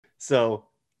So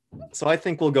I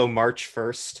think we'll go March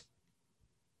 1st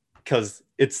because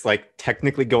it's like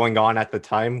technically going on at the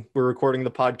time we're recording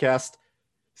the podcast.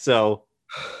 So,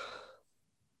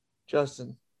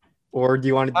 Justin, or do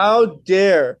you want to?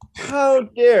 how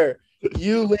dare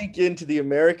you link into the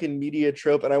American media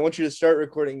trope? And I want you to start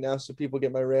recording now so people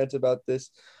get my rant about this.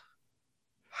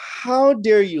 How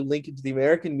dare you link into the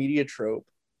American media trope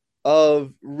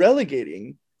of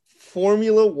relegating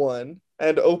Formula One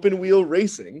and open wheel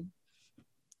racing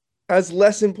as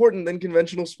less important than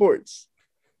conventional sports?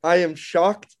 I am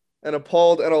shocked and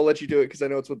appalled, and I'll let you do it because I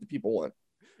know it's what the people want.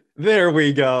 There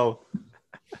we go.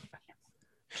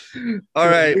 All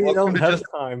right. We Welcome don't to have Just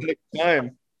time. the Nick of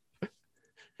Time.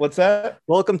 What's that?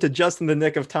 Welcome to Just in the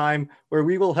Nick of Time, where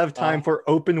we will have time for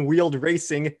open-wheeled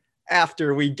racing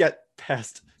after we get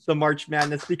past the March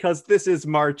Madness, because this is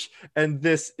March and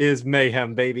this is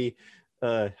mayhem, baby.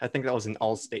 I think that was an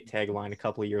All-State tagline a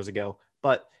couple of years ago,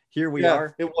 but here we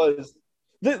are. It was.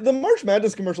 The March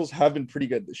Madness commercials have been pretty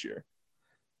good this year.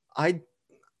 I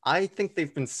think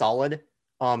they've been solid.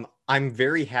 I'm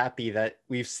very happy that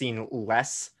we've seen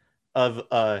less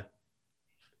of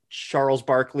Charles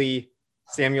Barkley,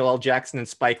 Samuel L. Jackson, and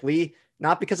Spike Lee.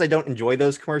 Not because I don't enjoy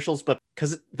those commercials, but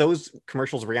because those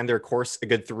commercials ran their course a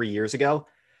good 3 years ago.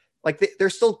 Like they're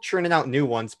still churning out new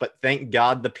ones, but thank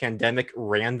God the pandemic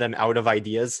ran them out of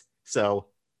ideas. So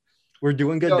we're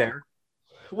doing good there.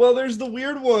 Well, there's the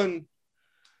weird one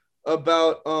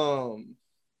about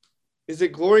is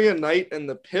it Gloria Knight and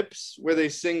the Pips where they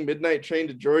sing Midnight Train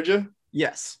to Georgia?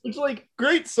 Yes. It's like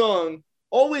great song.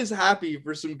 Always happy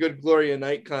for some good Gloria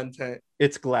Knight content.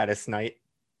 It's Gladys Knight.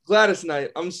 Gladys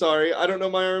Knight. I'm sorry. I don't know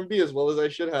my R&B as well as I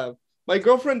should have. My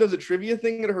girlfriend does a trivia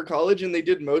thing at her college and they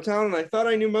did Motown and I thought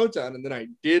I knew Motown and then I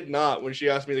did not when she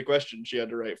asked me the question she had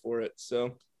to write for it.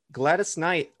 So Gladys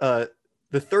Knight, the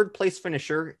third place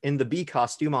finisher in the bee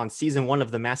costume on season 1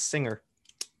 of The Masked Singer.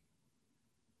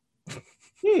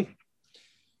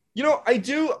 You know, I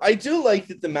do like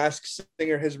that The Masked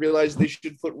Singer has realized they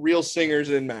should put real singers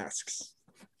in masks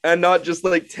and not just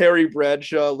like Terry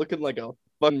Bradshaw looking like a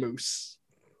fun moose.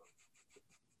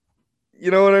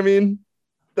 You know what I mean?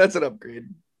 That's an upgrade.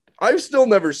 I've still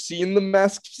never seen The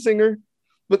Masked Singer,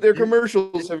 but their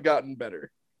commercials have gotten better.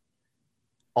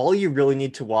 All you really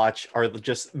need to watch are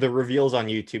just the reveals on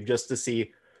YouTube just to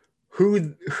see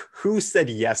who said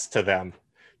yes to them.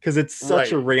 Because it's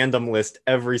such a random list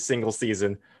every single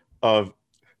season of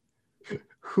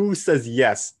who says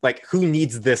yes, like who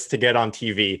needs this to get on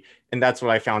TV. And that's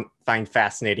what I find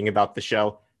fascinating about the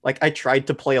show. Like I tried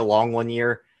to play along one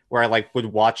year where I like would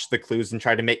watch the clues and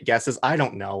try to make guesses. I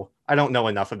don't know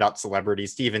enough about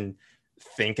celebrities to even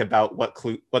think about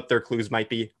what their clues might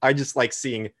be. I just like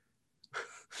seeing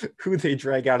who they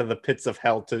drag out of the pits of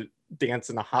hell to dance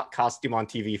in a hot costume on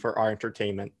TV for our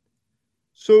entertainment.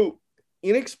 So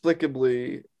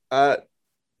inexplicably at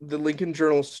the Lincoln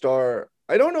Journal-Star,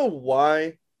 I don't know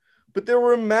why, but there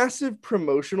were massive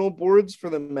promotional boards for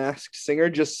The Masked Singer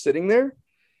just sitting there.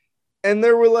 And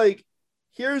there were like,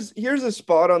 here's a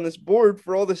spot on this board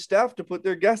for all the staff to put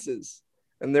their guesses.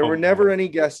 And there were never any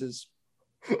guesses.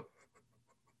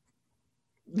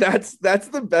 That's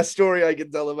the best story I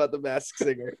can tell about The Masked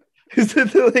Singer. Is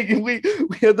that like we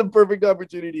had the perfect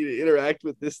opportunity to interact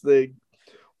with this thing.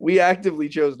 We actively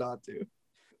chose not to.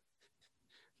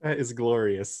 That is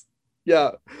glorious.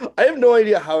 Yeah. I have no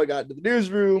idea how it got into the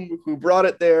newsroom, who brought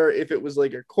it there, if it was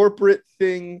like a corporate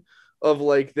thing of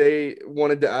like they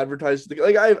wanted to advertise.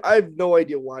 Like I have no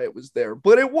idea why it was there,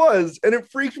 but it was, and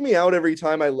it freaked me out every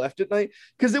time I left at night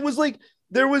because it was like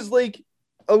there was like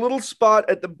a little spot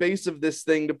at the base of this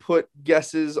thing to put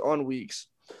guesses on weeks,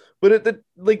 but at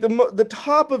the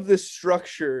top of this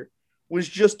structure was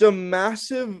just a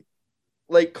massive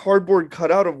like cardboard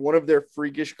cutout of one of their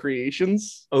freakish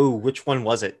creations. Oh, which one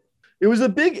was it? It was a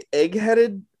big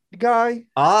egg-headed guy.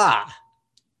 Ah,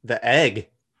 the egg.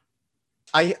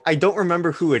 I don't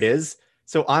remember who it is,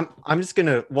 so I'm just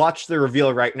gonna watch the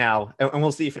reveal right now, and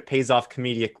we'll see if it pays off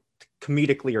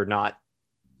comedically or not.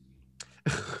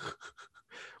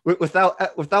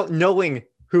 without knowing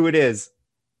who it is,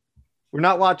 we're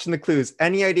not watching the clues.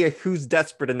 Any idea who's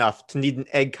desperate enough to need an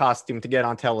egg costume to get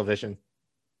on television?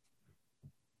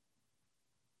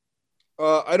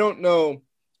 I don't know.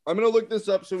 I'm gonna look this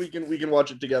up so we can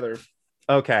watch it together.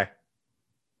 Okay.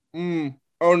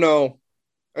 Oh no.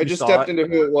 I just stepped into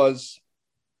who it was.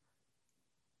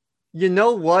 You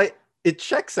know what? It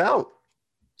checks out.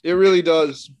 It really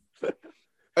does.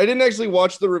 I didn't actually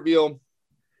watch the reveal.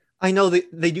 I know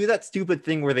they do that stupid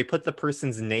thing where they put the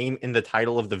person's name in the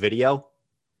title of the video,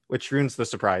 which ruins the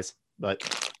surprise. But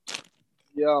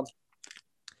yeah,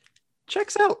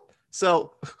 checks out.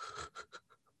 So,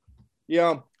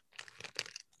 Yeah.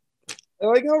 I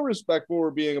like how respectful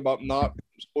we're being about not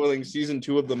spoiling season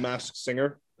 2 of The Masked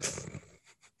Singer.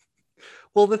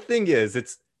 well, the thing is,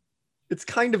 it's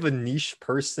kind of a niche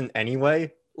person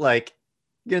anyway. Like,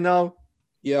 you know,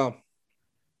 Yeah.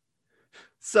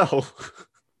 so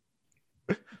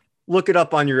look it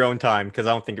up on your own time because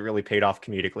I don't think it really paid off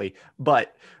comedically,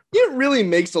 but It really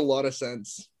makes a lot of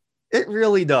sense. it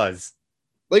really does.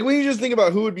 Like when you just think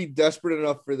about who would be desperate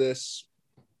enough for this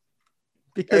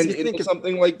Because and you think into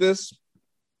something like this.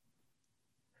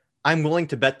 I'm willing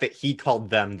to bet that he called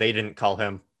them, they didn't call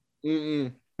him.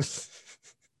 Mm-mm.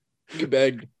 He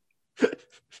begged.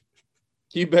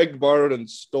 He begged, borrowed, and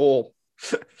stole.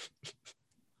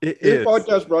 It This is.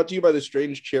 podcast brought to you by the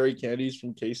strange cherry candies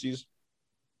from Casey's.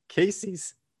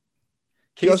 Casey's.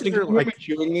 Justin, Casey's can are you hear me like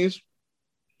chewing these?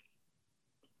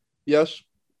 Yes.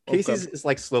 Casey's Okay. is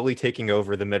like slowly taking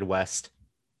over the Midwest.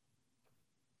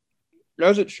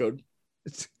 As it should.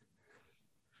 It's,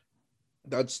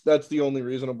 That's the only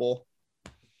reasonable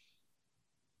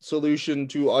solution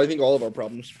to I think all of our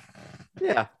problems.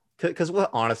 yeah, because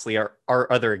what honestly are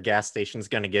other gas stations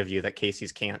going to give you that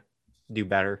Casey's can't do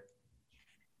better?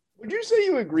 Would you say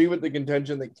you agree with the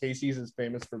contention that Casey's is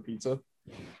famous for pizza?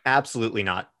 Absolutely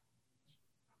not.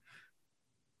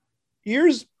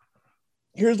 Here's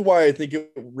why I think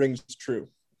it rings true.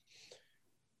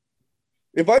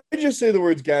 If I just say the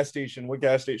words gas station, what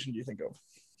gas station do you think of?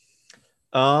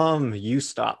 You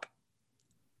stop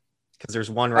because there's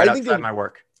one right I think outside of my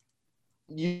work.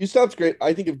 You Stop's great.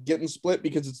 I think of Getting Split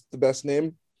because it's the best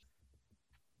name.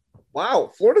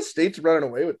 Wow, Florida State's running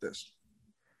away with this.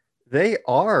 They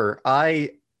are.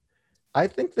 I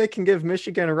think they can give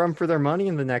Michigan a run for their money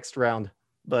in the next round.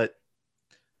 But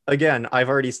again, I've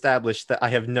already established that I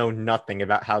have known nothing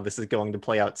about how this is going to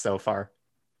play out so far.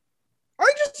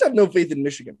 I just have no faith in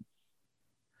Michigan.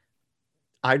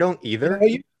 I don't You, either.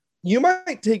 know, you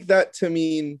might take that to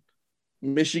mean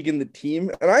Michigan the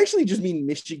team, and I actually just mean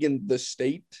Michigan the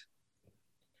state.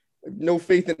 No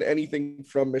faith in anything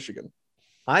from Michigan.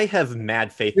 I have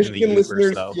mad faith in the Michigan Yoopers,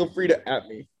 listeners, though. feel free to at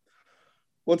me.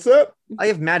 What's up? I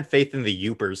have mad faith in the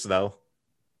Yoopers, though.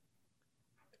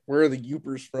 Where are the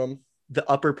Yoopers from? The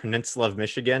Upper Peninsula of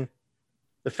Michigan.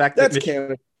 The fact that That's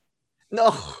Canada.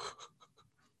 No,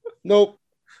 Nope.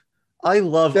 I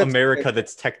love That's America. Canada.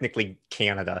 That's technically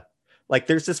Canada. Like,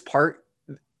 there's this part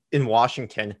in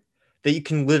Washington that you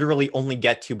can literally only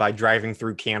get to by driving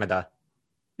through Canada.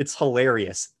 It's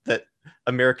hilarious that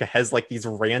America has like these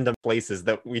random places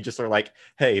that we just are like,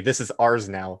 hey, this is ours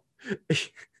now.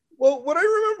 Well, what I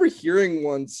remember hearing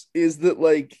once is that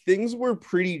like things were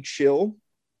pretty chill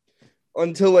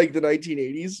until like the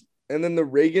 1980s. And then the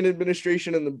Reagan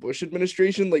administration and the Bush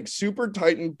administration like super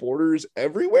tightened borders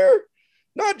everywhere.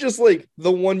 Not just like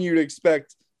the one you'd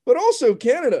expect, but also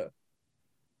Canada.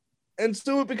 And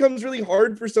so it becomes really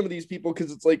hard for some of these people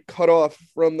because it's like cut off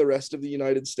from the rest of the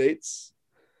United States.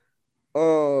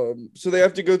 So they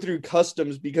have to go through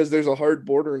customs because there's a hard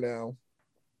border now.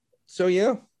 So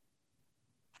yeah,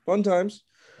 fun times.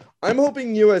 I'm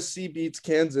hoping USC beats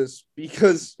Kansas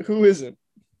because who isn't?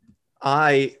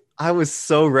 I was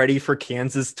so ready for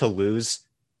Kansas to lose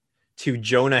to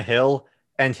Jonah Hill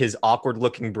and his awkward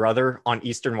looking brother on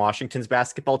Eastern Washington's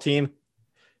basketball team.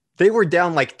 They were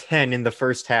down like 10 in the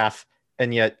first half,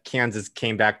 and yet Kansas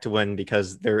came back to win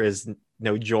because there is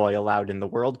no joy allowed in the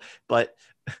world. But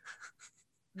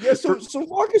yeah, so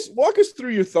walk us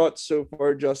through your thoughts so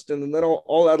far, Justin, and then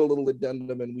I'll add a little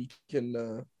addendum, and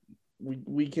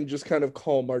we can just kind of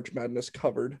call March Madness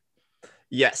covered.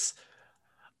 Yes.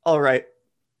 All right.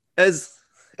 As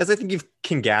I think you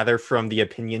can gather from the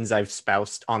opinions I've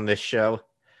spoused on this show,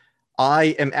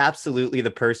 I am absolutely the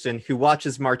person who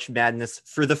watches March Madness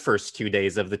for the first 2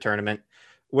 days of the tournament,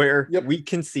 where we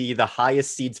can see the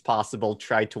highest seeds possible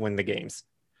try to win the games.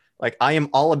 Like, I am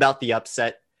all about the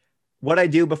upset. What I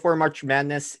do before March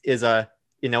Madness is I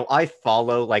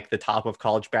follow like the top of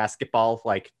college basketball.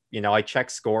 Like, I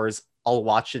check scores. I'll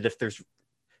watch it if there's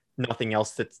nothing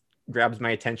else that grabs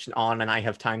my attention on and I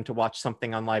have time to watch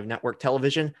something on live network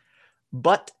television.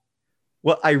 But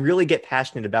what I really get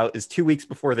passionate about is 2 weeks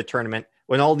before the tournament,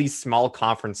 when all these small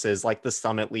conferences like the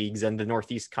Summit Leagues and the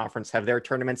Northeast Conference have their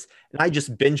tournaments, and I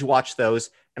just binge watch those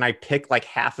and I pick like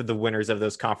half of the winners of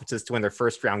those conferences to win their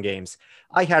first round games.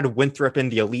 I had Winthrop in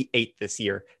the Elite Eight this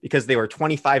year because they were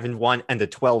 25-1 and a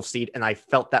 12 seed, and I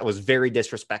felt that was very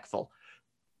disrespectful.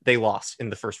 They lost in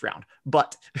the first round,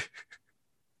 but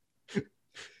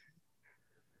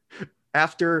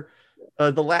after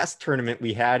the last tournament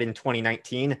we had in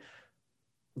 2019,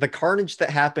 the carnage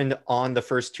that happened on the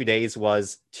first 2 days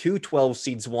was two 12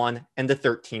 seeds won and the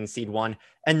 13 seed won,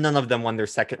 and none of them won their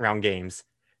second round games.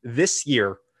 This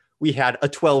year, we had a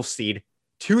 12 seed,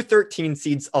 two 13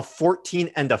 seeds, a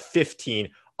 14 and a 15,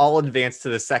 all advanced to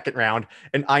the second round.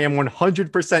 And I am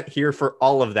 100% here for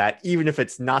all of that, even if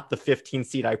it's not the 15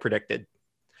 seed I predicted.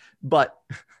 But,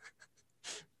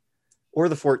 or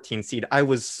the 14 seed. I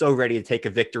was so ready to take a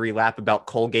victory lap about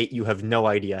Colgate. You have no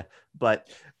idea. But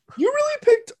you really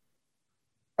picked,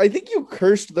 I think you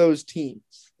cursed those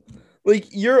teams. Like,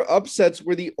 your upsets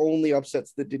were the only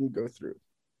upsets that didn't go through.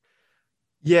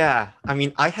 yeah, I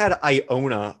mean, I had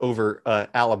Iona over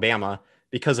Alabama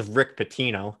because of Rick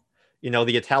Pitino,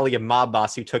 the Italian mob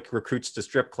boss who took recruits to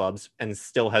strip clubs and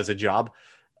still has a job.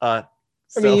 I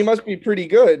mean, he must be pretty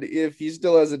good if he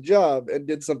still has a job and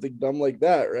did something dumb like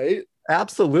that, right?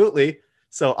 Absolutely.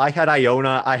 So I had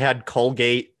Iona, I had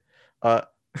Colgate. I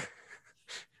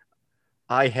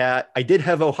did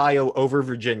have Ohio over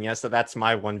Virginia, so that's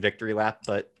my one victory lap,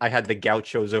 but I had the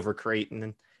Gauchos over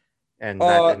Creighton, and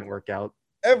that didn't work out.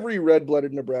 Every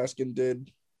red-blooded Nebraskan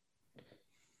did.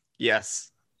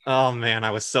 Yes. Oh, man, I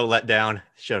was so let down.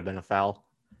 Should have been a foul.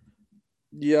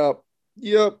 Yep,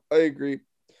 I agree.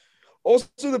 Also,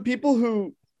 the people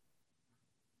who...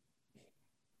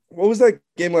 What was that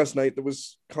game last night that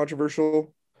was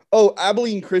controversial? Oh,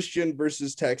 Abilene Christian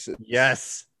versus Texas.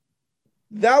 Yes.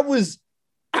 That was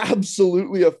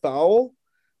absolutely a foul.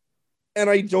 And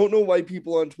I don't know why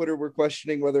people on Twitter were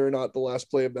questioning whether or not the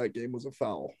last play of that game was a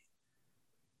foul.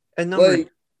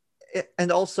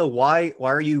 And also, why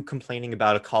are you complaining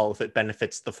about a call if it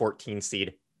benefits the 14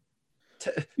 seed?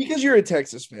 Because you're a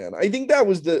Texas fan. I think that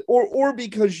was or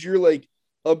because you're like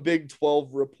a Big 12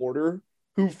 reporter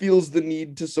who feels the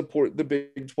need to support the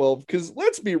Big 12. Because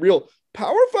let's be real,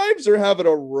 Power Fives are having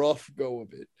a rough go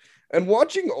of it. And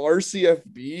watching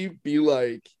RCFB be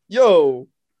like, yo,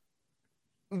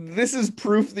 this is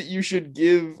proof that you should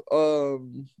give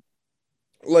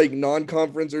like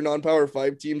non-conference or non-Power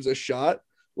 5 teams a shot.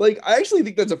 Like, I actually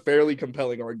think that's a fairly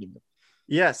compelling argument.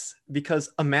 Yes, because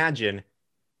imagine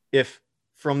if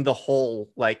from the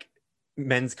whole like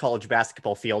men's college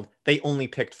basketball field, they only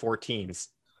picked 4 teams.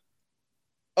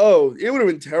 Oh, it would have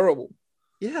been terrible.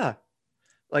 Yeah.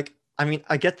 Like, I mean,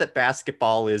 I get that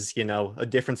basketball is, a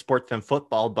different sport than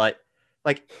football, but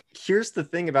like, here's the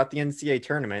thing about the NCAA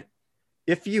tournament.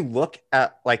 If you look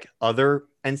at like other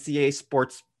NCAA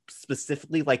sports,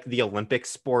 specifically like the Olympic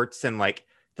sports and like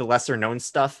the lesser known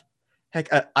stuff, heck,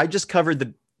 I just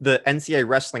covered the NCAA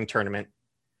wrestling tournament.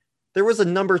 There was a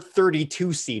number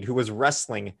 32 seed who was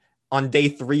wrestling on day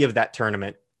 3 of that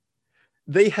tournament.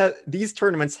 They have these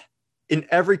tournaments in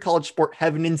every college sport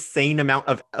have an insane amount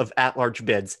of at-large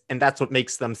bids, and that's what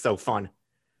makes them so fun.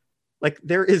 Like,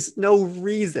 there is no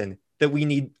reason that we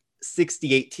need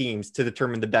 68 teams to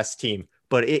determine the best team,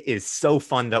 but it is so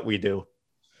fun that we do.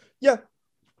 Yeah,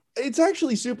 it's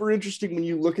actually super interesting when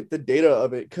you look at the data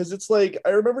of it, because it's like,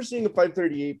 I remember seeing a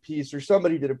 538 piece, or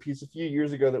somebody did a piece a few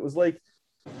years ago that was like,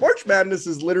 March Madness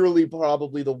is literally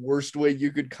probably the worst way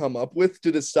you could come up with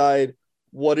to decide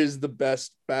what is the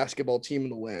best basketball team in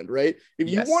the land, right? If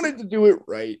you wanted to do it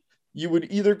right, you would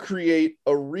either create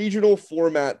a regional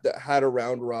format that had a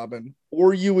round robin,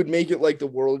 or you would make it like the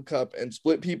World Cup and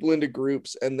split people into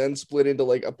groups and then split into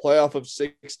like a playoff of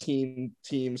 16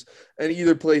 teams and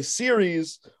either play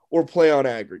series or play on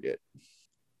aggregate.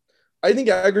 I think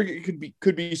aggregate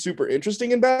could be super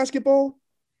interesting in basketball.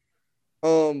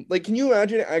 Like, can you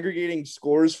imagine aggregating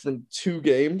scores from 2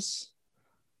 games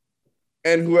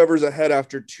and whoever's ahead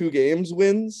after 2 games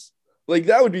wins? Like,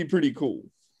 that would be pretty cool.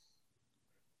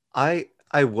 I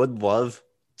would love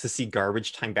to see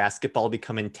garbage time basketball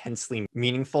become intensely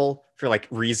meaningful for like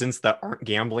reasons that aren't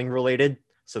gambling related.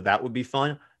 So that would be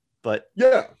fun. But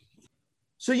yeah.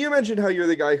 So you mentioned how you're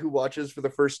the guy who watches for the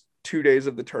first 2 days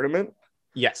of the tournament.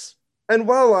 Yes. And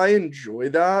while I enjoy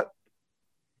that,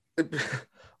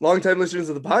 longtime listeners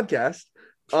of the podcast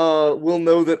will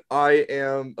know that I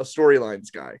am a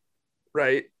storylines guy,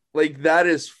 right? Like, that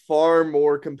is far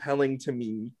more compelling to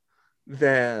me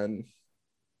than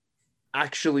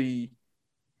actually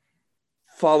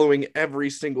following every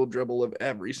single dribble of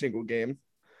every single game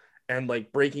and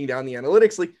like breaking down the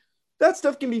analytics. Like, that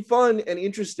stuff can be fun and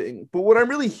interesting, but what I'm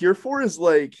really here for is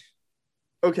like,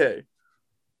 okay,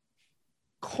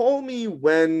 call me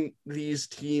when these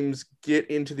teams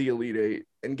get into the Elite Eight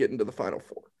and get into the Final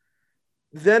Four.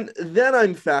 Then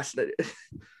I'm fascinated.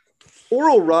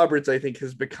 Oral Roberts, I think,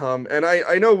 has become, and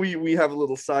I know we have a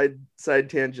little side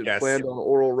tangent planned on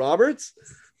Oral Roberts,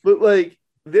 but like,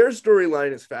 their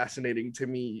storyline is fascinating to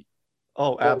me.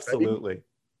 Oh, absolutely.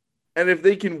 And if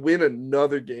they can win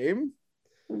another game,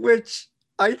 which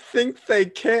I think they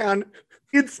can.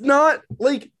 It's not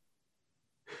like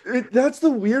that's the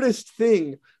weirdest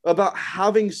thing about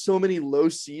having so many low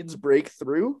seeds break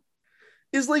through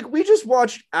is like we just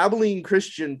watched Abilene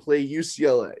Christian play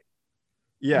UCLA.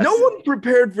 Yes. No one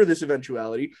prepared for this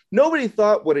eventuality. Nobody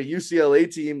thought what a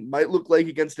UCLA team might look like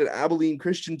against an Abilene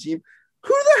Christian team.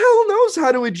 Who the hell knows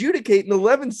how to adjudicate an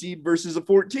 11 seed versus a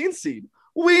 14 seed?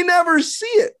 We never see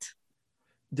it.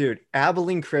 Dude,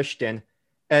 Abilene Christian,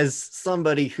 as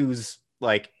somebody who's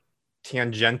like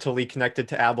tangentially connected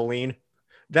to Abilene,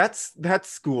 that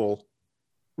school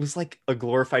was like a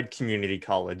glorified community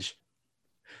college.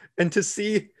 And to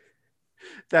see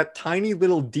that tiny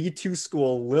little D2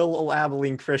 school, Lil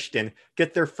Abilene Christian,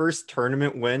 get their first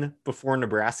tournament win before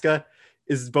Nebraska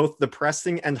is both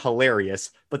depressing and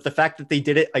hilarious. But the fact that they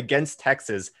did it against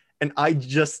Texas, and I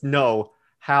just know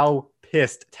how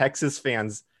pissed Texas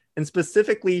fans, and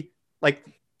specifically like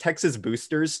Texas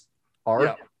boosters,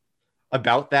 are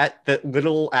about that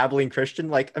little Abilene Christian.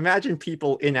 Like, imagine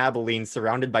people in Abilene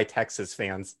surrounded by Texas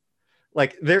fans.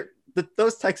 Like,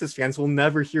 those Texas fans will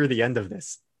never hear the end of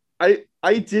this.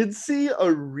 I did see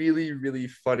a really, really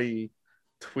funny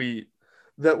tweet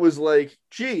that was like,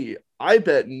 gee, I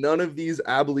bet none of these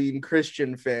Abilene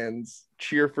Christian fans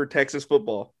cheer for Texas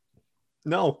football.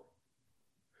 No.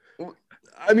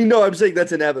 I mean, no, I'm saying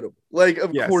that's inevitable. Like,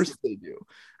 of course they do.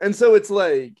 And so it's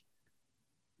like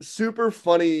super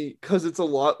funny because it's a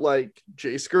lot like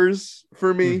J-Skers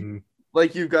for me. Mm-hmm.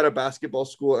 Like, you've got a basketball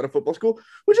school and a football school,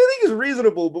 which I think is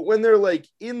reasonable. But when they're like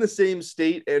in the same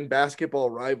state and basketball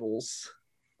rivals,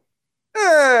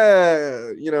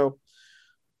 you know,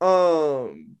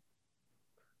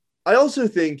 I also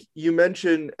think you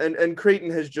mentioned, and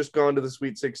Creighton has just gone to the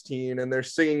Sweet 16 and they're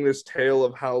singing this tale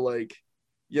of how, like,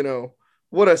 you know,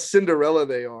 what a Cinderella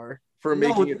they are for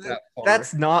making it that far.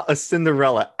 That's not a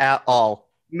Cinderella at all.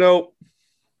 No.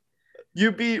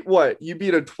 You beat what? You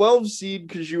beat a 12 seed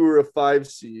because you were a 5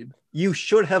 seed. You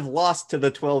should have lost to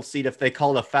the 12 seed if they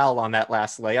called a foul on that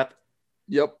last layup.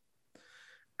 Yep.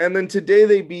 And then today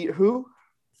they beat who?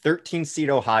 13 seed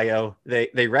Ohio.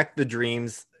 They wrecked the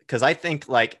dreams because I think,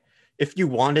 like, if you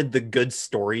wanted the good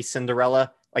story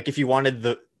Cinderella, like if you wanted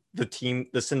the team,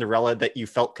 the Cinderella that you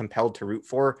felt compelled to root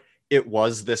for, it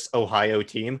was this Ohio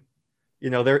team. You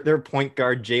know, their point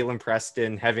guard, Jalen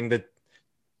Preston, having the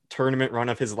tournament run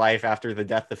of his life after the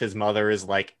death of his mother is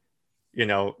like, you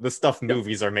know, the stuff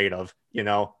movies are made of, you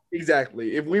know?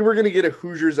 Exactly. If we were going to get a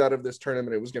Hoosiers out of this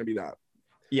tournament, it was going to be that.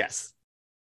 Yes.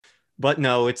 But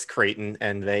no, it's Creighton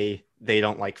and they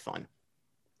don't like fun.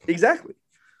 Exactly.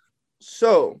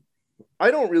 So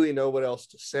I don't really know what else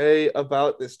to say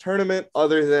about this tournament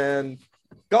other than,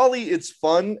 golly, it's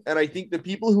fun. And I think the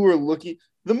people who are looking,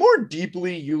 the more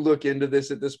deeply you look into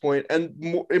this at this point, and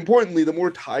more importantly, the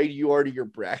more tied you are to your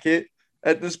bracket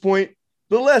at this point,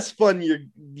 the less fun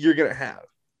you're going to have,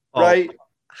 right?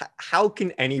 How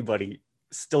can anybody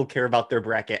still care about their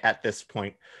bracket at this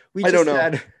point? I don't know.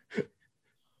 Had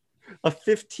a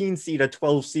 15 seed, a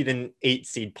 12 seed, and an 8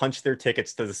 seed punch their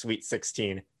tickets to the Sweet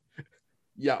 16.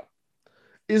 Yeah.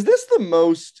 Is this the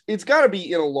most, it's got to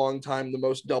be in a long time, the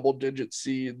most double-digit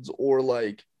seeds or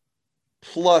like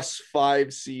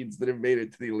 +5 seeds that have made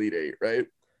it to the Elite Eight, right?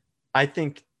 I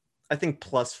think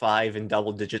 +5 in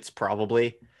double digits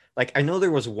probably. Like, I know there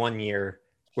was one year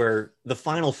where the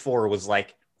Final Four was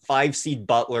like 5 seed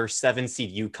Butler, 7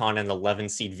 seed UConn, and 11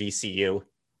 seed VCU.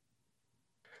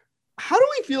 How do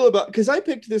we feel about, because I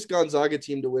picked this Gonzaga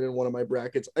team to win in one of my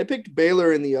brackets. I picked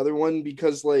Baylor in the other one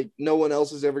because, like, no one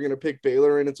else is ever going to pick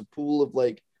Baylor, and it's a pool of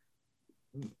like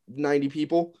 90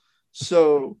 people.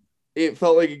 So it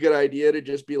felt like a good idea to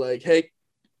just be like, hey,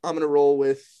 I'm going to roll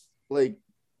with like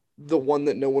the one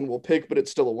that no one will pick, but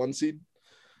it's still a 1 seed.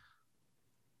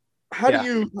 How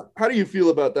do you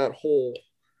feel about that whole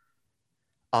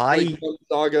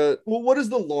Gonzaga? Well, what does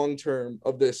the long term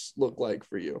of this look like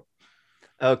for you?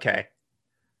 Okay.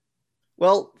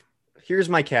 Well, here's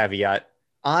my caveat.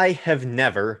 I have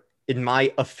never, in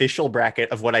my official bracket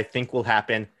of what I think will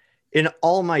happen, in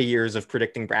all my years of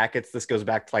predicting brackets, this goes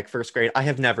back to like first grade, I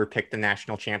have never picked the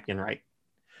national champion right.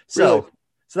 So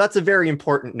that's a very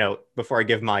important note before I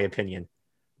give my opinion.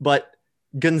 But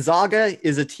Gonzaga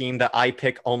is a team that I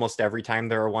pick almost every time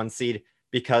they're a 1 seed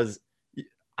because,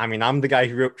 I mean, I'm the guy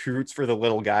who roots for the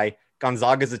little guy.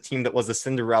 Gonzaga is a team that was a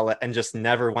Cinderella and just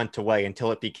never went away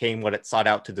until it became what it sought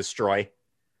out to destroy.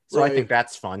 So I think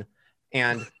that's fun.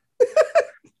 And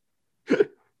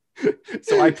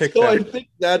so I picked them. I think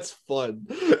that's fun.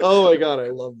 Oh my God, I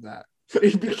love that.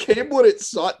 It became what it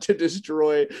sought to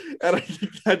destroy. And I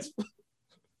think that's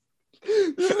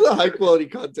This is the high quality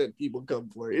content people come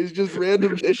for. It's just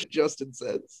random shit Justin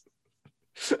says.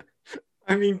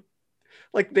 I mean,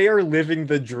 like they are living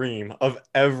the dream of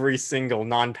every single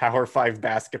non-Power 5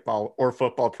 basketball or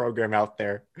football program out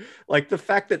there. Like the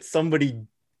fact that somebody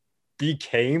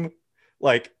became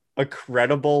like a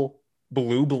credible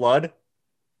blue blood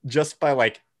just by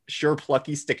like sheer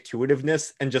plucky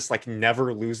stick-to-itiveness and just like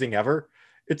never losing ever.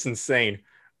 It's insane.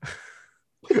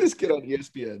 Put this kid on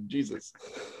ESPN, Jesus.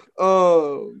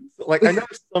 Like I know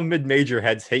some mid-major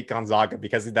heads hate Gonzaga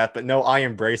because of that, but no, I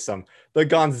embrace them. The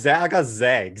Gonzaga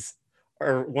Zags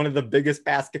are one of the biggest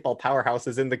basketball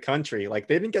powerhouses in the country. Like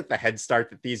they didn't get the head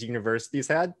start that these universities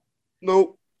had.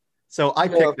 Nope. So I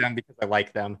picked them because I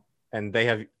like them, and they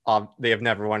have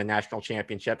never won a national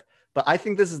championship. But I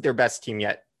think this is their best team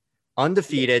yet.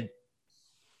 Undefeated,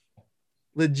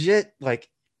 legit, like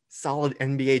solid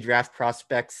NBA draft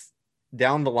prospects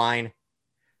down the line,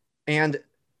 and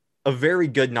a very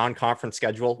good non-conference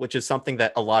schedule, which is something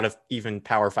that a lot of even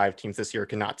Power 5 teams this year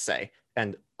cannot say.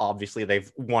 And obviously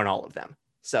they've won all of them.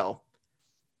 So,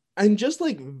 and just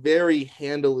like very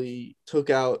handily took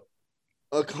out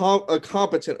a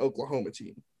competent Oklahoma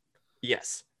team.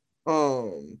 Yes.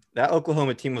 That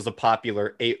Oklahoma team was a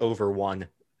popular 8-over-1.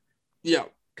 Yeah.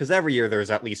 Because every year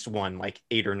there's at least one, like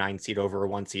 8 or 9 seed over a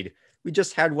 1 seed. We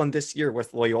just had one this year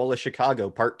with Loyola Chicago,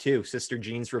 Part 2, Sister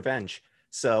Jean's Revenge.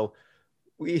 So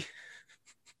we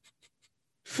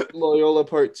Loyola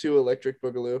Part 2, Electric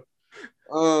Boogaloo.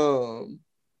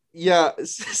 Yeah,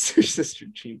 Sister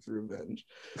Jean's Revenge.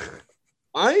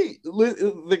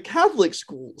 The Catholic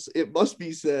schools, it must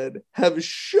be said, have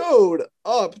showed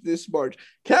up this March.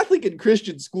 Catholic and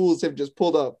Christian schools have just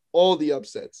pulled up all the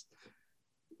upsets.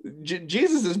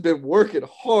 Jesus has been working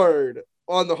hard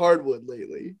on the hardwood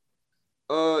lately.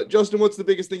 Justin, what's the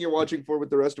biggest thing you're watching for with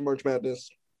the rest of March Madness?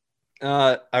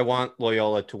 I want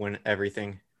Loyola to win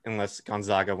everything unless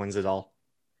Gonzaga wins it all.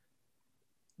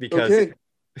 Because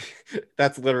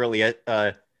that's literally it.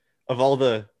 Most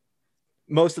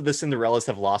of the Cinderellas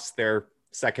have lost their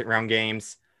second round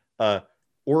games.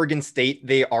 Oregon State,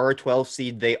 they are a 12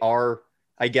 seed. They are,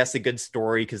 I guess, a good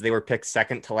story because they were picked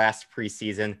second to last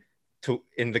preseason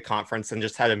in the conference and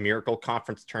just had a miracle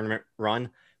conference tournament run.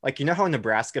 Like, you know how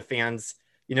Nebraska fans,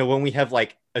 when we have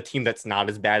like a team that's not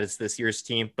as bad as this year's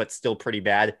team, but still pretty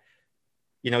bad,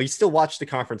 you still watch the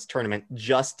conference tournament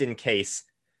just in case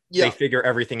they figure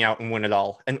everything out and win it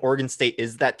all. And Oregon State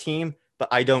is that team, but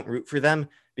I don't root for them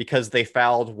because they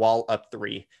fouled while up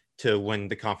 3 to win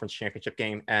the conference championship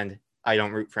game. And I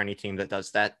don't root for any team that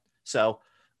does that. So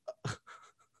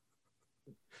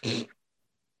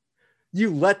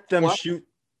you let them shoot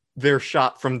their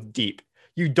shot from deep.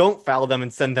 You don't foul them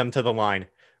and send them to the line.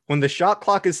 When the shot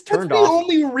clock is turned off. That's the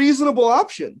only reasonable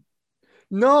option.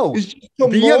 No.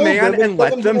 Be a man and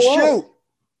let them shoot.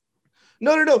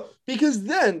 No. Because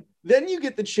then you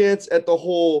get the chance at the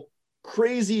whole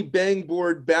crazy bang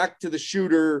board back to the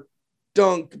shooter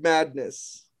dunk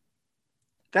madness.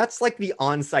 That's like the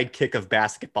onside kick of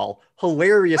basketball.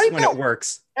 Hilarious when it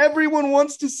works. Everyone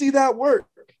wants to see that work.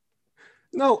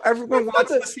 No, everyone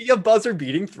wants to see a buzzer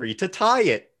beating 3 to tie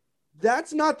it.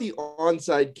 That's not the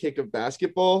onside kick of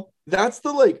basketball. That's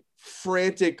the like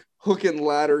frantic hook and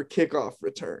ladder kickoff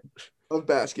return of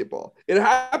basketball. It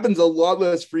happens a lot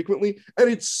less frequently, and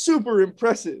it's super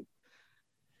impressive.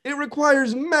 It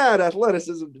requires mad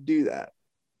athleticism to do that.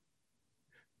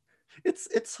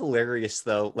 It's hilarious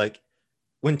though. Like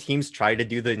when teams try to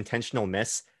do the intentional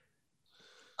miss,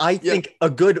 I think a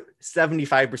good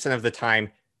 75% of the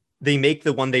time they make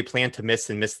the one they plan to miss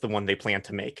and miss the one they plan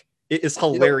to make. It is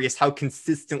hilarious how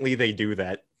consistently they do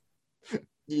that.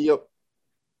 Yep.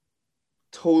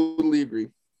 Totally agree.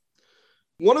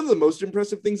 One of the most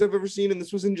impressive things I've ever seen, and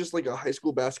this was in just like a high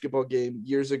school basketball game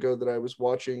years ago that I was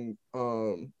watching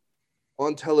on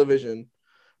television.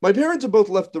 My parents had both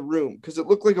left the room because it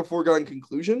looked like a foregone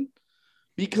conclusion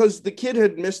because the kid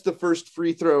had missed the first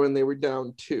free throw and they were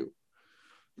down 2.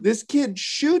 This kid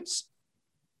shoots.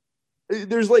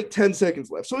 There's like 10 seconds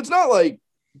left. So it's not like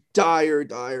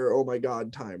dire, oh my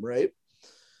God time, right?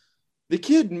 The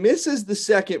kid misses the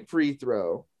second free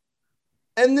throw.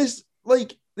 And this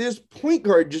point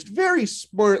guard just very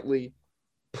smartly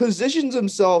positions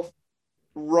himself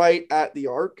right at the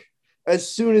arc.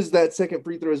 As soon as that second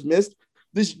free throw is missed,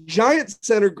 this giant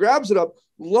center grabs it up,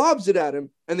 lobs it at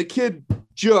him, and the kid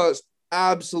just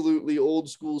absolutely old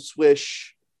school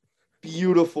swish,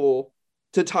 beautiful,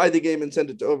 to tie the game and send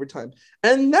it to overtime.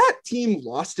 And that team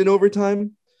lost in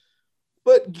overtime,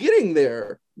 but getting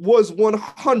there was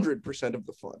 100% of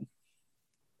the fun.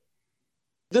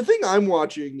 The thing I'm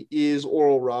watching is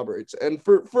Oral Roberts, and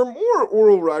for more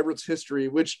Oral Roberts history,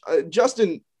 which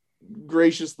Justin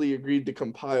graciously agreed to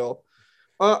compile.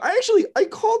 I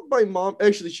called my mom.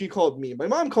 Actually, she called me. My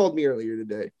mom called me earlier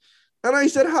today, and I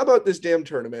said, "How about this damn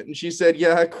tournament?" And she said,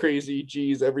 "Yeah, crazy.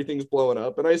 Geez, everything's blowing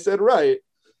up." And I said, "Right.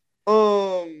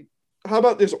 How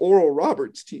about this Oral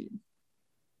Roberts team?"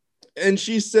 And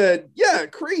she said, "Yeah,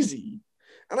 crazy."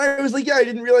 And I was like, "Yeah, I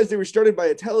didn't realize they were started by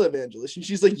a televangelist." And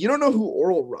she's like, "You don't know who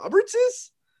Oral Roberts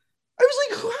is?" I was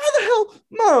like, "How the hell,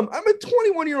 Mom? I'm a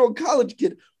 21-year-old college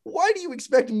kid. Why do you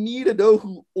expect me to know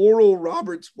who Oral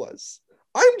Roberts was?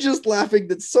 I'm just laughing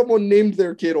that someone named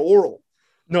their kid Oral."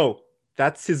 No,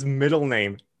 that's his middle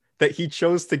name that he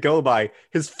chose to go by.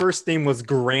 His first name was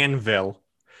Granville,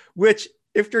 which,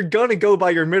 if you're gonna go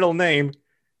by your middle name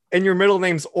and your middle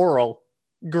name's Oral,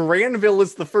 Granville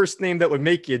is the first name that would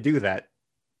make you do that.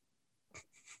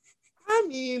 I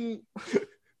mean,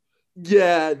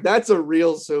 yeah, that's a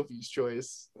real Sophie's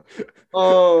choice.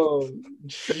 Oh,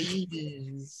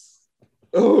 jeez.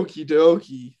 Okie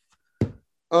dokie.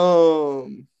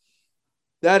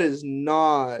 That is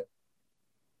not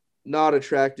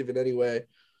attractive in any way.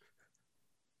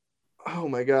 Oh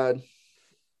my god.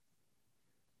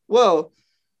 Well,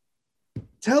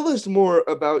 tell us more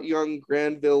about young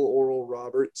Granville Oral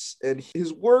Roberts and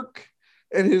his work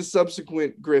and his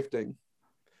subsequent grifting.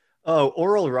 Oh,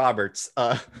 Oral Roberts.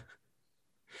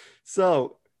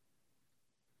 So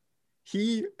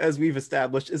he, as we've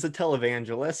established, is a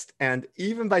televangelist, and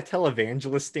even by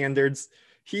televangelist standards,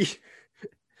 he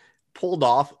pulled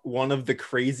off one of the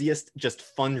craziest just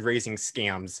fundraising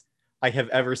scams I have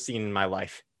ever seen in my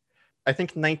life. I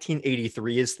think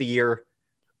 1983 is the year.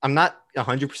 I'm not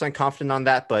 100% confident on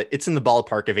that, but it's in the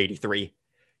ballpark of 83.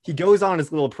 He goes on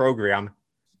his little program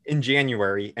in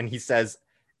January and he says,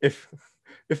 if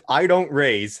I don't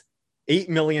raise $8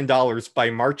 million by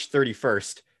March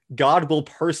 31st, God will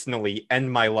personally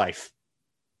end my life.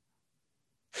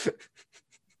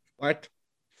 What?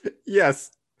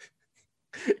 Yes.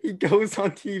 He goes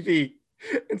on TV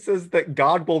and says that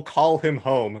God will call him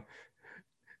home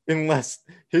unless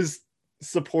his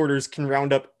supporters can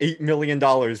round up $8 million,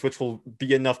 which will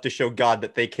be enough to show God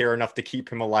that they care enough to keep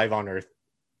him alive on Earth.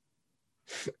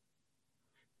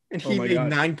 And he made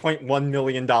 $9.1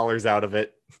 million out of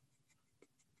it.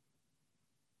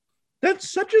 That's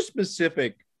such a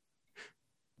specific,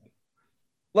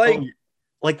 like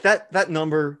that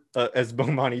number, as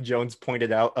Bomani Jones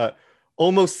pointed out,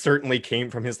 almost certainly came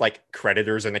from his like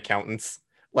creditors and accountants.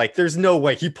 Like, there's no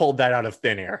way he pulled that out of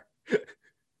thin air.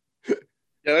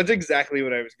 Yeah, that's exactly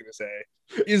what I was gonna say.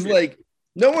 Is like,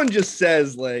 no one just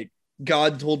says like,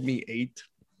 God told me 8.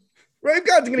 Right? If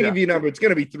God's gonna give you a number, it's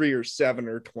gonna be 3 or 7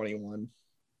 or 21,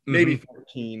 maybe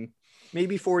 14,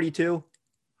 maybe 42,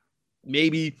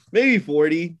 maybe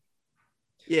 40.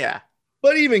 Yeah.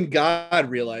 But even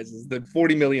God realizes that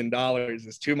 $40 million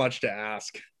is too much to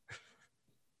ask.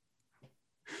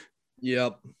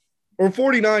 Yep. Or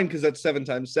 49, because that's 7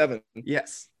 times 7.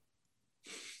 Yes.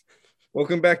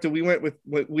 Welcome back to We Went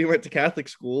to Catholic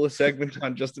School, a segment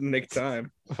on Just in the Nick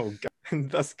Time. Oh God.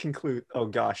 And thus conclude. Oh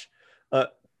gosh.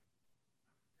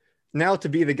 Now to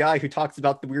be the guy who talks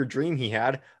about the weird dream he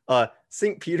had.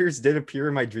 St. Peter's did appear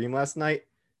in my dream last night.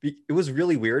 It was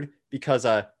really weird because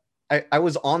I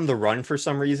was on the run for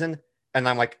some reason, and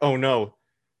I'm like, oh no,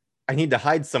 I need to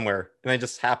hide somewhere. And I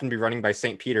just happened to be running by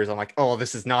St. Peter's. I'm like, oh,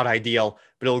 this is not ideal,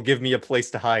 but it'll give me a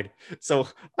place to hide. So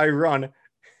I run,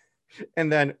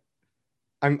 and then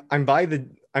I'm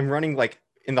running like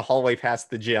in the hallway past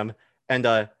the gym,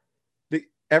 and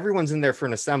everyone's in there for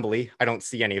an assembly. I don't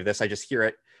see any of this. I just hear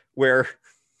it, where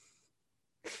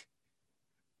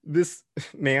this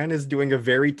man is doing a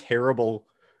very terrible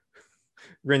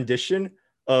rendition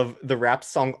of the rap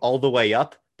song All the Way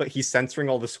Up, but he's censoring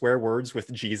all the swear words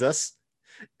with Jesus.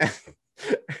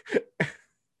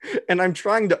 And I'm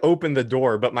trying to open the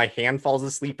door, but my hand falls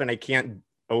asleep and I can't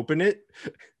open it.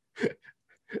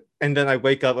 And then I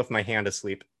wake up with my hand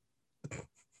asleep.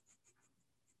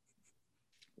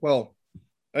 Well,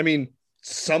 I mean,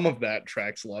 some of that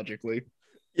tracks logically.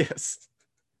 Yes.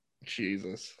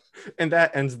 Jesus. And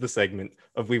that ends the segment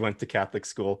of We Went to Catholic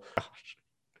School. Gosh.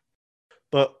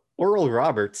 But Oral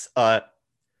Roberts,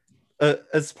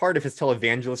 as part of his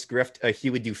televangelist grift, he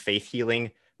would do faith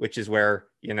healing, which is where,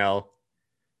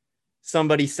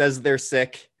 somebody says they're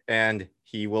sick and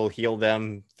he will heal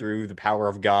them through the power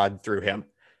of God through him.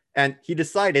 And he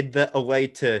decided that a way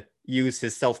to use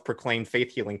his self-proclaimed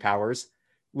faith healing powers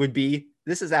would be,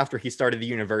 this is after he started the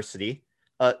university,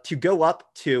 to go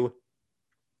up to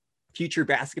future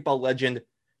basketball legend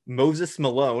Moses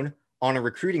Malone on a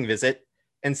recruiting visit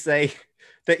and say,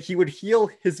 that he would heal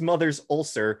his mother's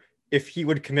ulcer if he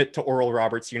would commit to Oral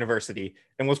Roberts University,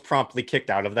 and was promptly kicked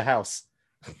out of the house.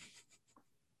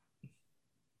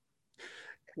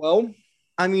 Well,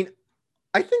 I mean,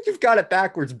 I think you've got it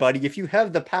backwards, buddy. If you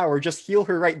have the power, just heal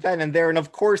her right then and there, and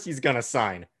of course he's gonna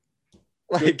sign.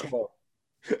 Good call.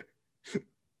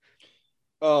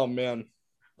 Oh man.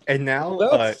 And now,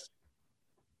 Well,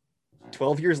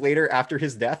 12 years later, after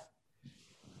his death,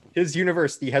 his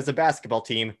university has a basketball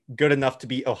team good enough to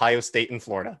beat Ohio State and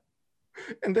Florida.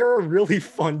 And they're a really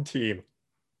fun team.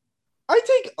 I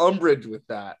take umbrage with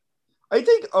that. I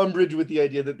take umbrage with the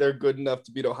idea that they're good enough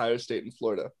to beat Ohio State and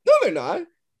Florida. No, they're not.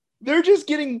 They're just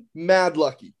getting mad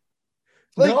lucky.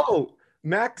 No,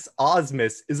 Max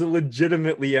Osmus is a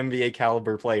legitimately NBA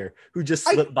caliber player who just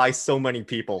slipped by so many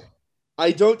people.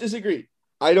 I don't disagree.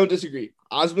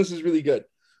 Osmus is really good.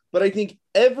 But I think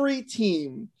every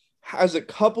team has a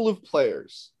couple of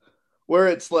players where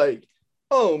it's like,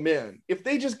 oh man, if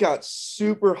they just got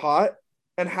super hot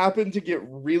and happened to get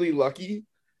really lucky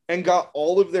and got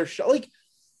all of their shots, like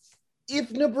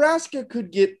if Nebraska could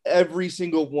get every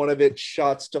single one of its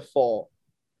shots to fall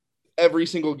every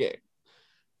single game,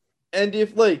 and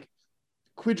if like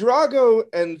Quadrago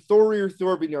and Thorir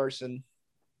Thorbjarnarson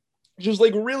just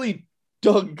like really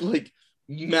dug like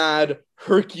mad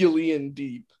Herculean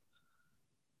deep,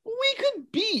 we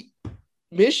could beat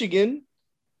Michigan,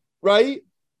 right?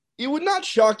 It would not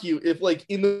shock you if like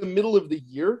in the middle of the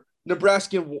year,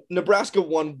 Nebraska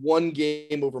won one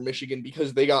game over Michigan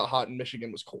because they got hot and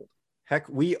Michigan was cold. Heck,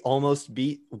 we almost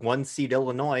beat 1 seed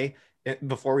Illinois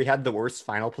before we had the worst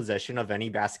final possession of any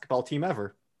basketball team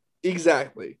ever.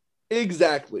 Exactly.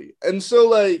 And so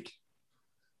like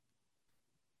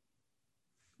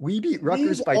we beat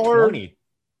Rutgers by 20.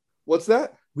 What's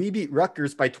that? We beat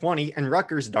Rutgers by 20, and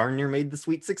Rutgers darn near made the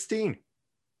Sweet 16.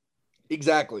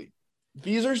 Exactly.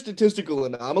 These are statistical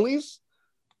anomalies,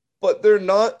 but they're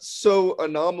not so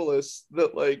anomalous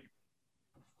that like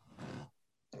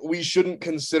we shouldn't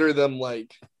consider them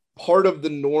like part of the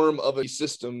norm of a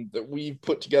system that we've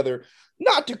put together,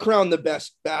 not to crown the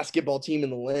best basketball team in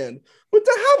the land, but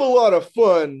to have a lot of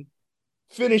fun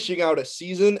finishing out a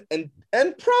season and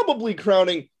probably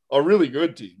crowning a really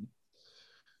good team.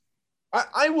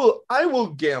 I will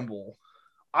gamble.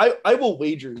 I will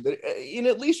wager that in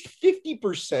at least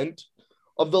 50%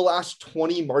 of the last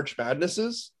 20 March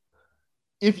Madnesses,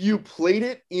 if you played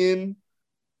it in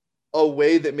a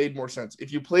way that made more sense,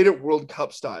 if you played it World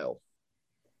Cup style,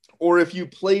 or if you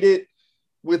played it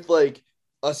with like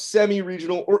a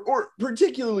semi-regional, or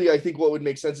particularly I think what would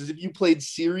make sense is if you played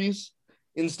series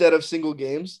instead of single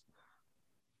games,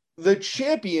 the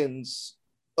champions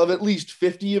of at least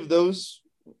 50%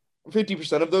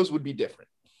 of those would be different.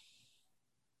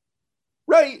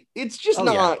 Right? It's just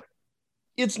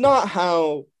it's not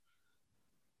how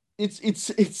it's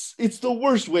the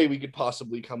worst way we could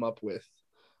possibly come up with.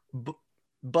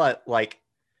 But like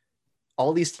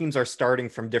all these teams are starting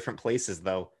from different places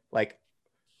though. Like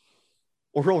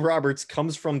Oral Roberts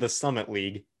comes from the Summit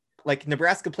League. Like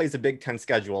Nebraska plays a Big Ten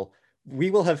schedule.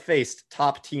 We will have faced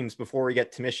top teams before we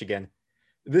get to Michigan.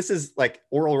 This is like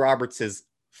Oral Roberts's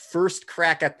first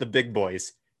crack at the big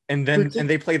boys, and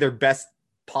they play their best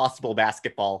possible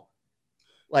basketball.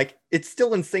 Like it's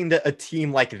still insane that a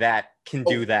team like that can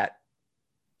do that.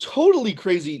 Totally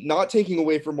crazy, not taking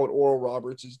away from what Oral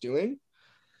Roberts is doing.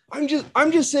 I'm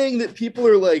just saying that people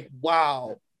are like,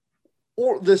 wow,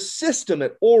 or the system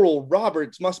at Oral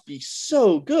Roberts must be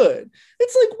so good.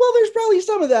 It's like, well, there's probably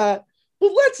some of that,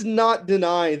 but let's not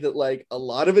deny that like a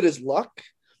lot of it is luck.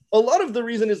 A lot of the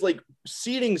reason is like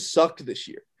seeding sucked this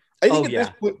year. I think this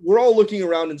point, we're all looking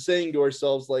around and saying to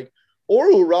ourselves, like,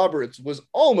 Oral Roberts was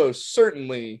almost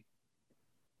certainly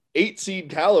 8 seed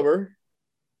caliber.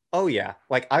 Oh, yeah.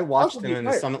 Like, I watched them in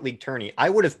the Summit League tourney. I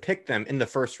would have picked them in the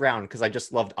first round because I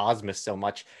just loved Osmus so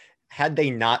much. Had they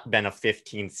not been a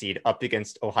 15 seed up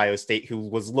against Ohio State, who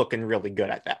was looking really good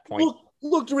at that point.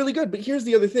 Looked really good. But here's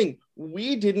the other thing.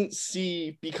 We didn't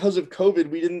see, because of COVID,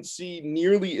 we didn't see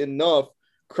nearly enough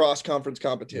cross-conference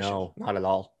competition. No, not at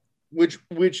all. Which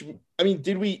I mean,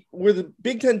 were the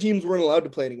Big Ten teams weren't allowed to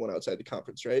play anyone outside the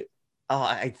conference, right? Oh,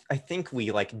 I think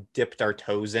we like dipped our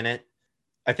toes in it.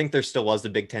 I think there still was the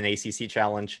Big Ten ACC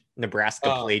challenge.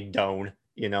 Nebraska played Doane,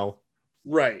 you know?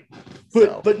 Right.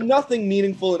 But nothing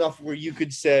meaningful enough where you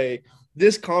could say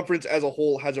this conference as a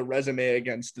whole has a resume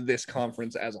against this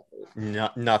conference as a whole. No,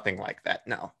 nothing like that,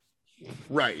 no.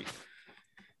 Right.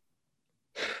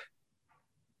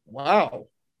 Wow.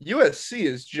 USC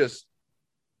is just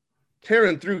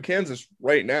tearing through Kansas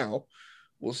right now.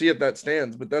 We'll see if that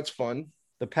stands, but that's fun.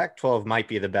 The Pac-12 might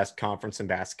be the best conference in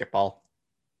basketball.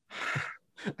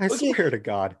 I Okay, swear to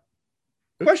God.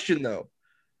 question though.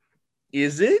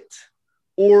 Is it?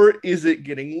 Or is it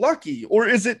getting lucky? Or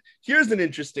is it, here's an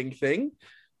interesting thing.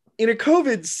 In a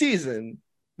COVID season,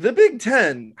 the Big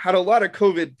Ten had a lot of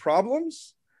COVID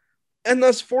problems and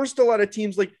thus forced a lot of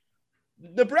teams like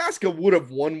Nebraska would have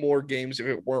won more games if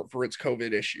it weren't for its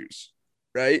COVID issues,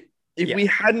 right? If Yeah. we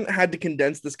hadn't had to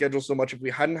condense the schedule so much, if we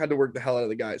hadn't had to work the hell out of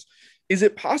the guys, is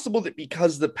it possible that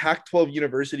because the Pac 12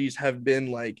 universities have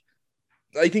been like,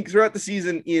 I think throughout the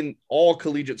season in all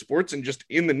collegiate sports and just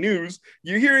in the news,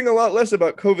 you're hearing a lot less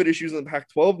about COVID issues in the Pac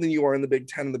 12 than you are in the Big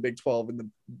 10 and the Big 12 and the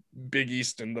Big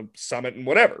East and the Summit and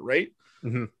whatever, right?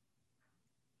 Mm-hmm.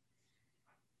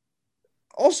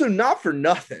 Also, not for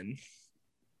nothing,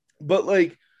 but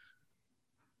like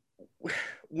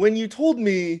when you told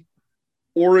me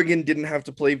Oregon didn't have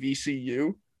to play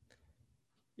VCU,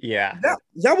 Yeah. that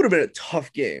would have been a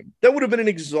tough game. That would have been an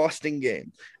exhausting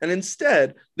game. And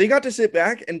instead, they got to sit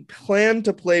back and plan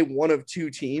to play one of two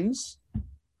teams.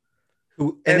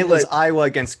 And it was Iowa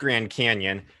against Grand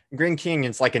Canyon. Grand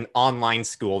Canyon's like an online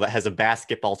school that has a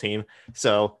basketball team.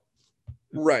 So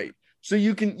right. So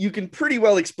you can pretty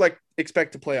well expect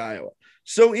to play Iowa.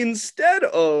 So instead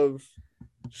of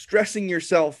stressing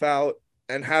yourself out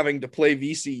and having to play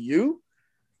VCU,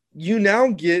 you now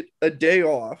get a day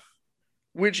off,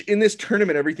 which in this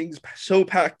tournament, everything's so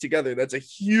packed together. That's a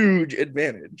huge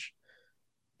advantage.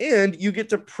 And you get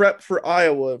to prep for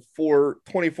Iowa for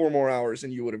 24 more hours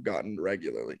than you would have gotten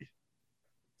regularly.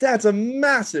 That's a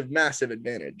massive, massive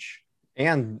advantage.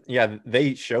 And yeah,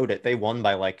 they showed it. They won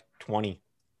by like 20.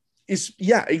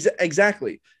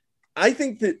 Exactly. I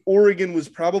think that Oregon was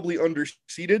probably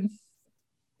underseeded.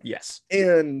 Yes.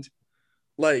 And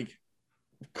like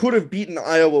could have beaten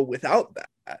Iowa without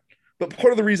that. But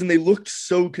part of the reason they looked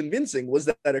so convincing was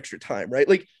that extra time, right?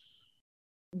 Like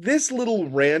this little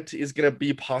rant is going to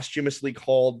be posthumously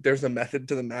called "There's a Method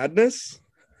to the Madness."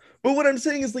 But what I'm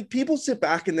saying is like people sit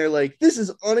back and they're like, this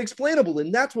is unexplainable.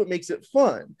 And that's what makes it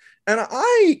fun. And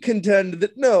I contend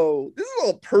that no, this is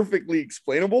all perfectly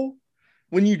explainable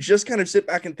when you just kind of sit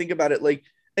back and think about it. Like,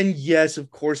 and yes, of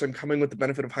course, I'm coming with the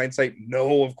benefit of hindsight.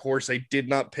 No, of course, I did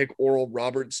not pick Oral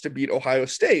Roberts to beat Ohio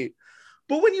State.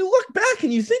 But when you look back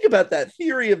and you think about that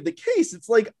theory of the case, it's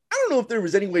like, I don't know if there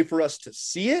was any way for us to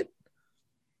see it.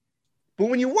 But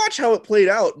when you watch how it played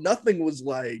out, nothing was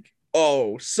like,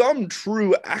 oh, some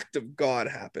true act of God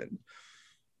happened,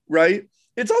 right?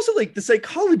 It's also like the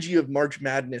psychology of March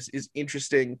Madness is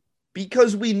interesting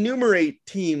because we numerate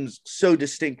teams so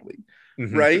distinctly,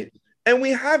 right? And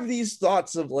we have these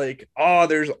thoughts of like, oh,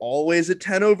 there's always a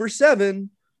 10/7.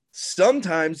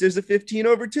 Sometimes there's a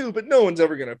 15/2, but no one's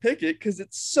ever going to pick it because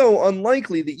it's so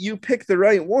unlikely that you pick the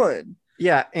right one.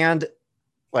 Yeah, and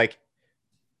like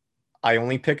I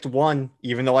only picked one,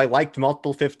 even though I liked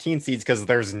multiple 15 seeds because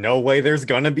there's no way there's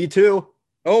going to be two.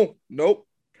 Oh, nope.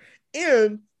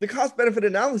 And the cost benefit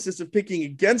analysis of picking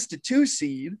against a 2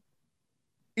 seed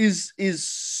is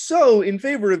so in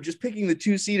favor of just picking the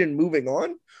 2 seed and moving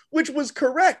on, which was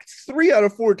correct 3 out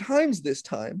of 4 times this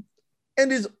time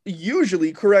and is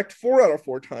usually correct 4 out of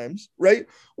 4 times, right?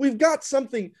 We've got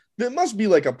something that must be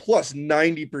like a plus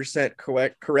 90%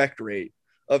 correct rate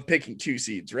of picking 2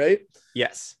 seeds, right?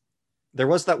 Yes. There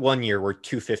was that one year where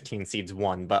 2 15 seeds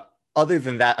won, but other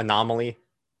than that anomaly.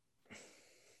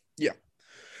 Yeah.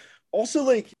 Also,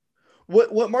 like,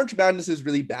 what March Madness is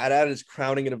really bad at is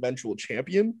crowning an eventual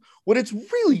champion. What it's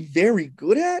really very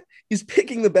good at is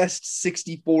picking the best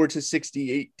 64 to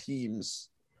 68 teams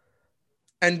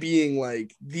and being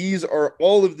like, these are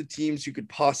all of the teams who could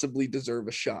possibly deserve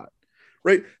a shot.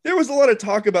 Right. There was a lot of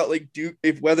talk about like Duke,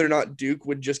 if whether or not Duke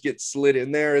would just get slid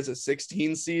in there as a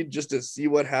 16 seed just to see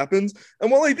what happens.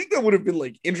 And while I think that would have been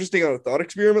like interesting on a thought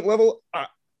experiment level,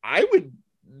 I would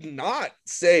not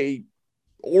say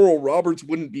Oral Roberts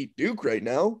wouldn't beat Duke right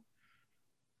now.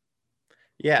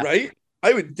 Yeah. Right.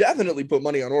 I would definitely put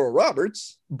money on Oral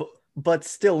Roberts. But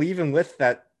still, even with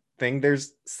that thing,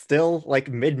 there's still like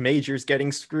mid-majors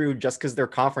getting screwed just because their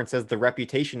conference has the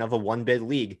reputation of a one-bid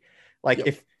league. Like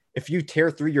if you tear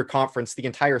through your conference the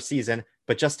entire season,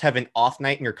 but just have an off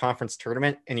night in your conference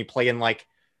tournament and you play in like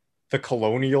the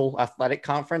Colonial Athletic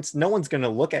Conference, no one's going to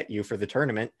look at you for the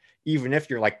tournament, even if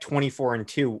you're like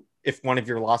 24-2, if one of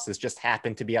your losses just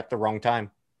happened to be at the wrong time.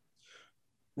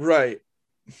 Right.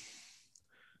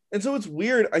 And so it's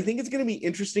weird. I think it's going to be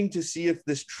interesting to see if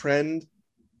this trend,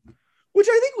 which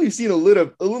I think we've seen a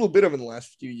little bit of in the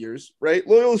last few years, right?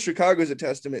 Loyola Chicago is a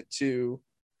testament to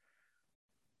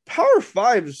Power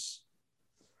Fives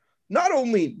not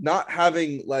only not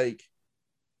having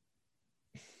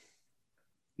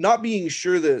not being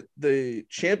sure that the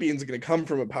champion's going to come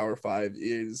from a Power Five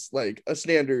is like a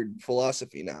standard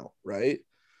philosophy now, right?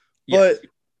 Yes. But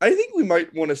I think we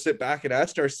might want to sit back and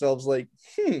ask ourselves, like,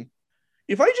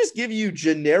 if I just give you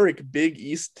generic Big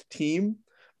East team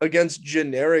against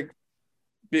generic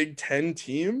Big Ten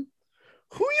team,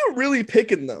 who are you really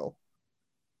picking though?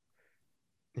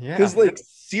 Yeah. Because like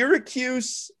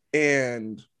Syracuse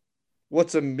and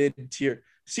what's a mid tier?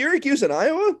 Syracuse and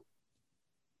Iowa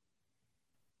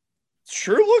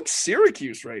sure looks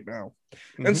Syracuse right now.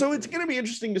 Mm-hmm. And so it's going to be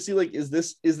interesting to see, like, is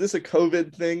this a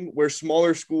COVID thing where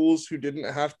smaller schools who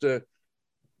didn't have to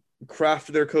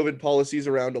craft their COVID policies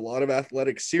around a lot of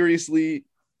athletics seriously,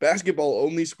 basketball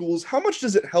only schools, how much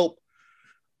does it help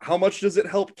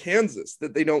Kansas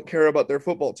that they don't care about their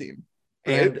football team?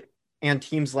 Right? And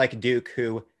teams like Duke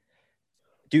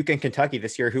and Kentucky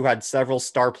this year, who had several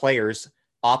star players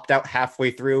opt out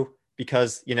halfway through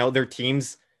because, their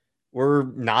teams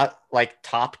were not like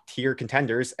top tier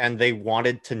contenders and they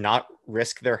wanted to not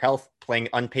risk their health playing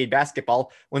unpaid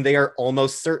basketball when they are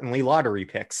almost certainly lottery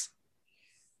picks.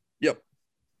 Yep.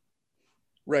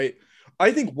 Right.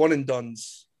 I think one and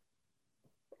dones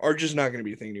are just not going to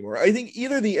be a thing anymore. I think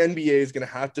either the NBA is going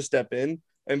to have to step in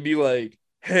and be like,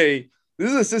 hey,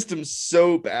 this is a system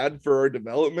so bad for our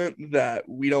development that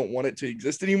we don't want it to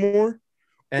exist anymore.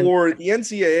 Or the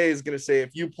NCAA is going to say,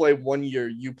 if you play 1 year,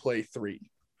 you play 3.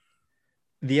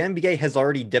 The NBA has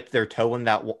already dipped their toe in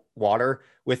that water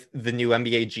with the new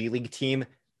NBA G League team,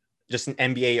 just an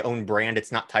NBA-owned brand.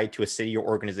 It's not tied to a city or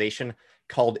organization,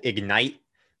 called Ignite,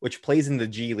 which plays in the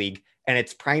G League. And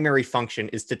its primary function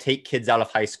is to take kids out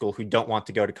of high school who don't want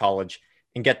to go to college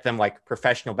and get them like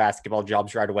professional basketball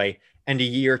jobs right away and a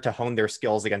year to hone their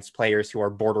skills against players who are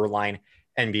borderline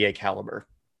NBA caliber.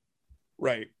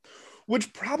 Right.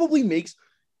 Which probably makes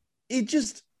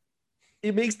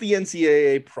it makes the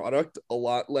NCAA product a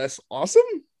lot less awesome.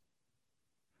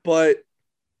 But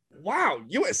wow,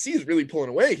 USC is really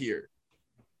pulling away here.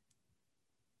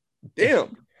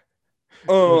 Damn.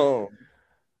 Oh.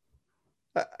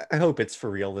 I hope it's for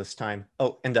real this time.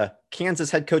 Oh, and Kansas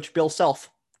head coach Bill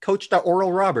Self coached at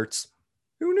Oral Roberts.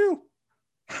 Who knew?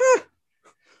 Huh.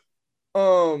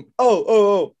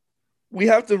 We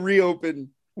have to reopen.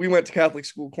 We went to Catholic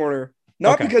School Corner.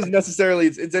 Not because necessarily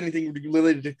it's anything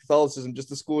related to Catholicism, just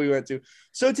the school we went to.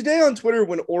 So today on Twitter,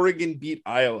 when Oregon beat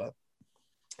Iowa,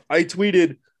 I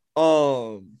tweeted,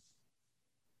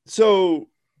 so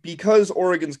because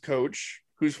Oregon's coach,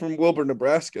 who's from Wilbur,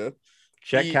 Nebraska,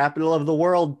 Czech capital of the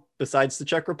world besides the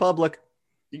Czech Republic.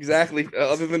 Exactly,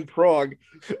 other than Prague.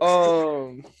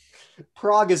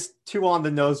 Prague is too on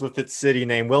the nose with its city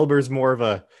name. Wilbur's more of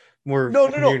a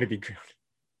community ground.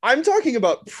 I'm talking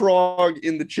about Prague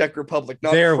in the Czech Republic,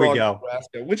 not there Prague, we go.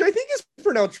 Nebraska, which I think is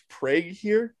pronounced Prague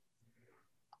here.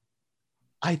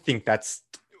 I think that's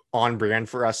on brand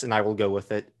for us, and I will go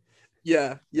with it.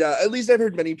 Yeah. At least I've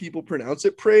heard many people pronounce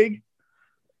it Prague.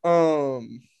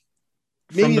 From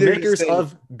the makers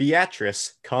of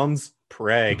Beatrice comes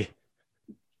Prague.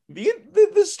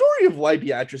 The story of why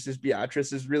Beatrice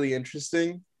is really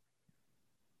interesting.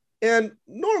 And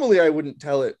normally I wouldn't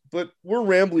tell it, but we're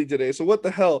rambling today, so what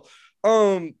the hell?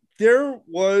 There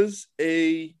was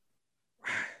a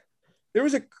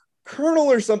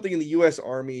colonel or something in the U.S.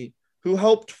 Army who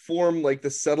helped form like the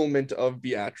settlement of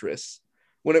Beatrice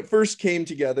when it first came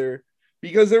together,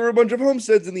 because there were a bunch of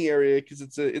homesteads in the area because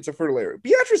it's a fertile area.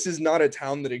 Beatrice is not a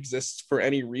town that exists for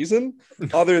any reason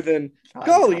other than,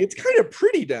 golly, it's kind of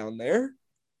pretty down there.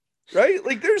 Right?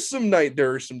 Like there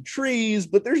are some trees,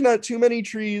 but there's not too many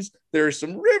trees. There are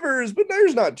some rivers, but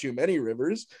there's not too many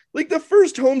rivers. Like the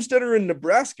first homesteader in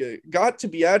Nebraska got to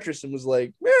Beatrice and was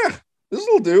like, yeah, this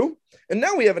will do. And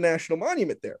now we have a national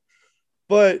monument there.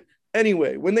 But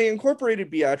anyway, when they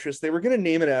incorporated Beatrice, they were going to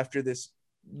name it after this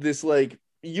like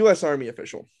U.S. Army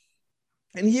official.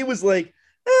 And he was like,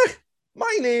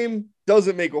 my name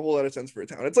doesn't make a whole lot of sense for a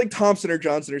town. It's like Thompson or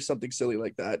Johnson or something silly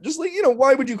like that. Just like,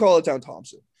 why would you call a town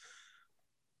Thompson?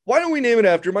 Why don't we name it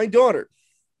after my daughter?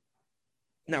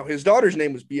 Now, his daughter's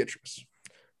name was Beatrice,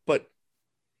 but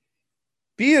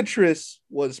Beatrice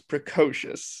was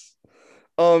precocious.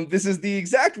 This is the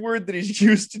exact word that is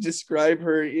used to describe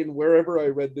her in wherever I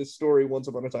read this story once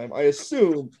upon a time. I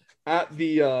assume at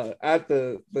the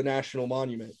National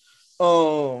Monument.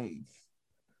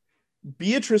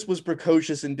 Beatrice was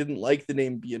precocious and didn't like the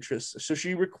name Beatrice, so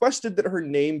she requested that her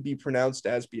name be pronounced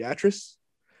as Beatrice.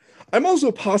 I'm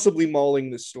also possibly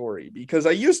mauling this story because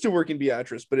I used to work in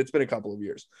Beatrice, but it's been a couple of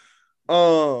years.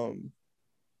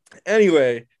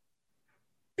 Anyway,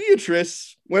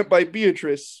 Beatrice went by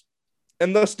Beatrice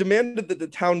and thus demanded that the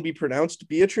town be pronounced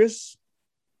Beatrice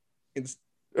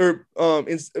or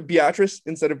Beatrice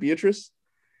instead of Beatrice.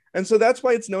 And so that's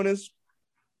why it's known as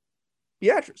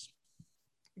Beatrice.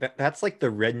 That's like the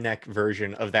redneck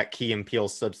version of that Key and Peele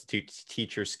substitute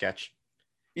teacher sketch.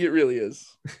 It really is.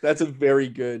 That's a very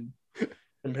good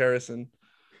comparison.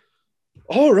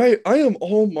 All right, I am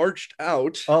all marched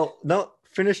out. Oh no,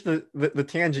 finish the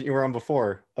tangent you were on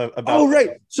before about. Oh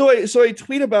right. So I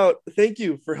tweet about. Thank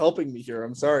you for helping me here.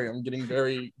 I'm sorry. I'm getting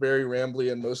very very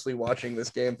rambly and mostly watching this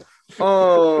game.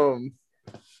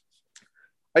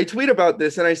 I tweet about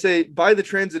this and I say, by the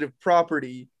transitive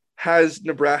property, has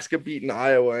Nebraska beaten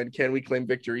Iowa and can we claim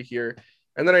victory here?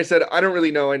 And then I said, I don't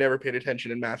really know. I never paid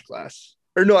attention in math class.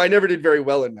 Or no, I never did very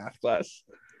well in math class.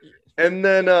 And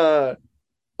then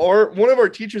one of our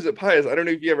teachers at Pius, I don't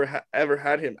know if you ever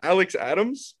had him, Alex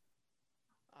Adams.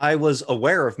 I was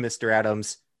aware of Mr.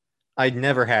 Adams. I'd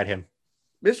never had him.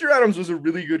 Mr. Adams was a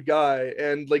really good guy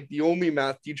and like the only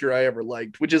math teacher I ever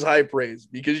liked, which is high praise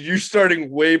because you're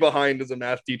starting way behind as a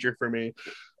math teacher for me.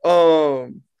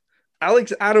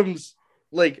 Alex Adams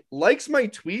likes my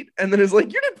tweet and then is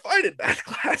like, you did fine in math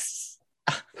class,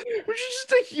 which is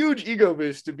just a huge ego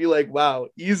boost to be like, wow,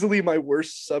 easily my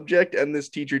worst subject and this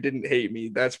teacher didn't hate me.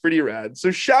 That's pretty rad.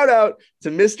 So shout out to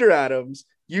Mr. Adams.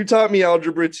 You taught me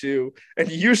algebra 2, and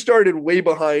you started way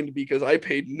behind because I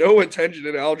paid no attention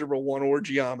in algebra 1 or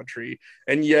geometry.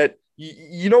 And yet,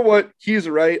 you know what? He's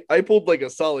right. I pulled like a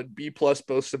solid B+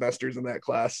 both semesters in that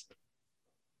class.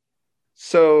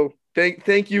 So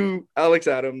thank you, Alex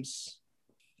Adams.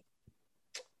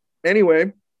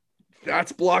 Anyway,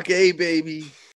 that's block A, baby.